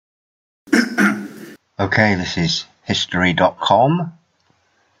Okay, this is history.com.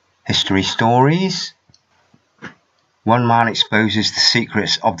 History stories. One man exposes the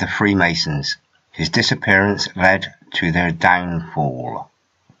secrets of the Freemasons. His disappearance led to their downfall.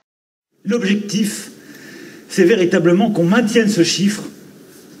 L'objectif, c'est véritablement qu'on maintienne ce chiffre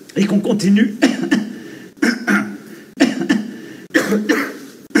et qu'on continue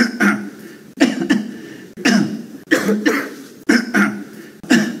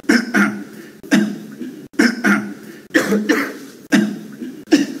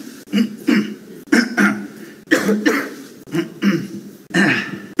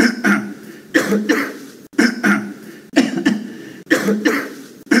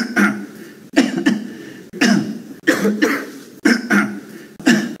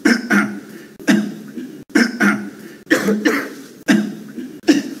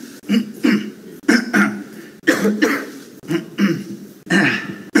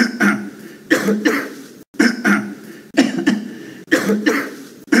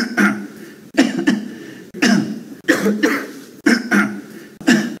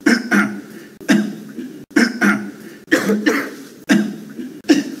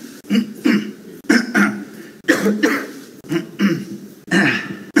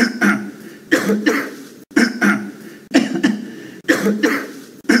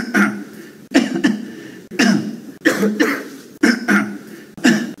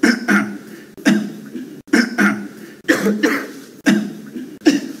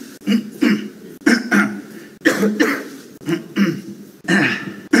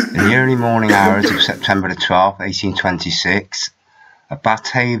In the early morning hours of September the 12th, 1826, a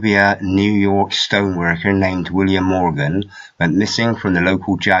Batavia, New York stoneworker named William Morgan went missing from the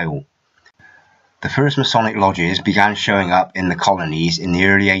local jail. The first Masonic lodges began showing up in the colonies in the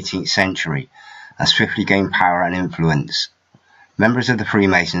early 18th century and swiftly gained power and influence. Members of the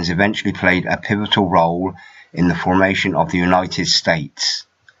Freemasons eventually played a pivotal role in the formation of the United States.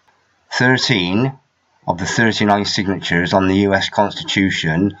 13 of the 39 signatures on the US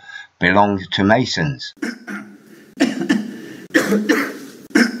Constitution belonged to Masons.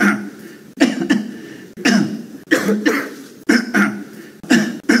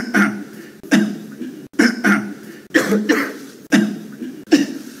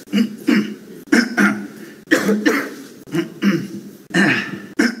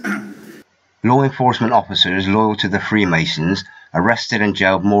 Law enforcement officers loyal to the Freemasons arrested and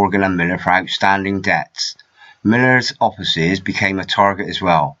jailed Morgan and Miller for outstanding debts. Miller's offices became a target as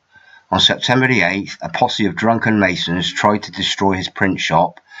well. On September the 8th, a posse of drunken Masons tried to destroy his print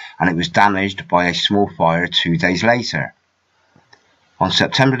shop, and it was damaged by a small fire 2 days later. On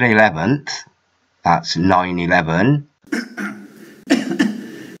September the 11th, that's 9/11,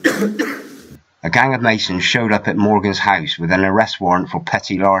 a gang of Masons showed up at Morgan's house with an arrest warrant for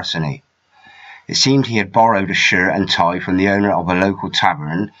petty larceny. It seemed he had borrowed a shirt and tie from the owner of a local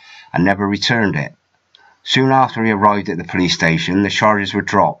tavern and never returned it. Soon after he arrived at the police station, the charges were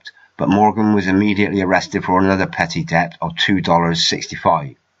dropped, but Morgan was immediately arrested for another petty debt of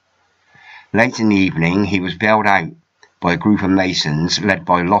 $2.65. Late in the evening, he was bailed out by a group of Masons led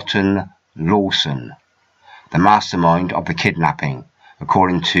by Lawton Lawson, the mastermind of the kidnapping,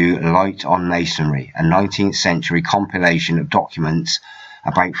 according to Light on Masonry, a 19th century compilation of documents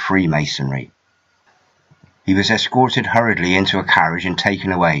about Freemasonry. He was escorted hurriedly into a carriage and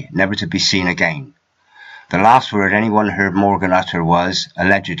taken away, never to be seen again. The last word anyone heard Morgan utter was,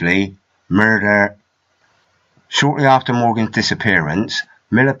 allegedly, murder. Shortly after Morgan's disappearance,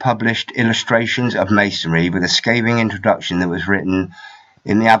 Miller published Illustrations of Masonry with a scathing introduction that was written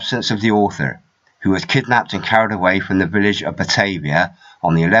in the absence of the author, who was kidnapped and carried away from the village of Batavia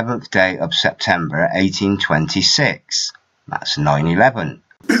on the 11th day of September 1826. That's 9/11.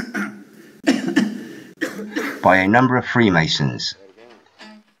 By a number of Freemasons.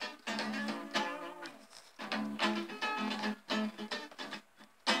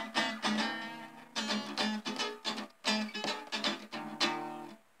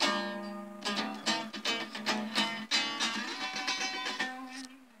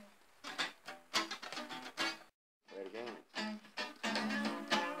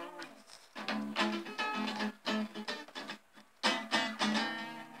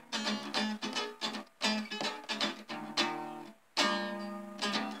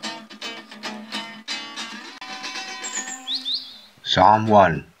 Psalm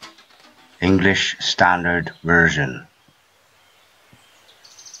 1, English Standard Version.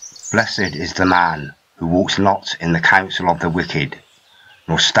 Blessed is the man who walks not in the counsel of the wicked,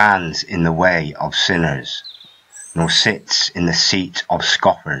 nor stands in the way of sinners, nor sits in the seat of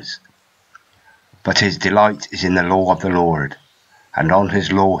scoffers. But his delight is in the law of the Lord, and on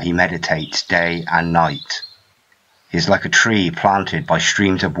his law he meditates day and night. He is like a tree planted by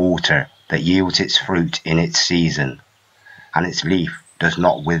streams of water that yields its fruit in its season, and its leaf does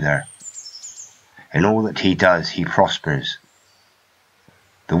not wither. In all that he does he prospers.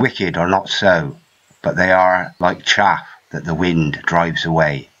 The wicked are not so, but they are like chaff that the wind drives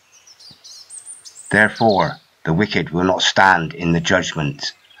away. Therefore the wicked will not stand in the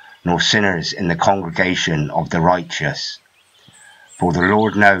judgment, nor sinners in the congregation of the righteous. For the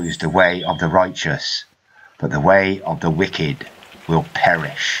Lord knows the way of the righteous, but the way of the wicked will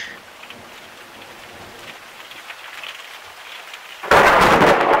perish.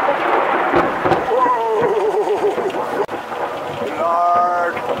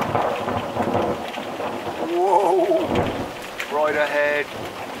 Lord! Whoa! Right ahead.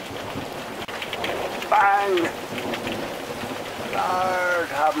 Bang! Lord,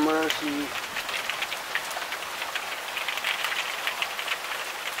 have mercy.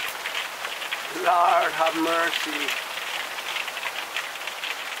 Lord, have mercy.